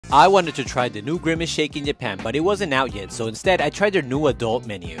I wanted to try the new Grimace shake in Japan, but it wasn't out yet, so instead I tried their new adult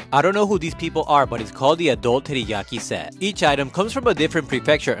menu. I don't know who these people are, but it's called the adult teriyaki set. Each item comes from a different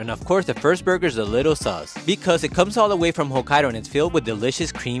prefecture, and of course the first burger is a little sus, because it comes all the way from Hokkaido and it's filled with delicious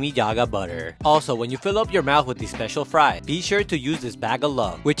creamy yaga butter. Also, when you fill up your mouth with these special fries, be sure to use this bag of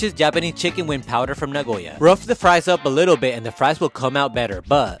love, which is Japanese chicken wing powder from Nagoya. Rough the fries up a little bit and the fries will come out better.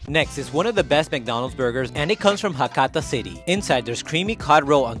 But next is one of the best McDonald's burgers, and it comes from Hakata City. Inside there's creamy cod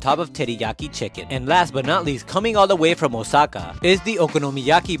roll on top of teriyaki chicken. And last but not least, coming all the way from Osaka, is the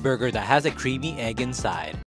okonomiyaki burger that has a creamy egg inside.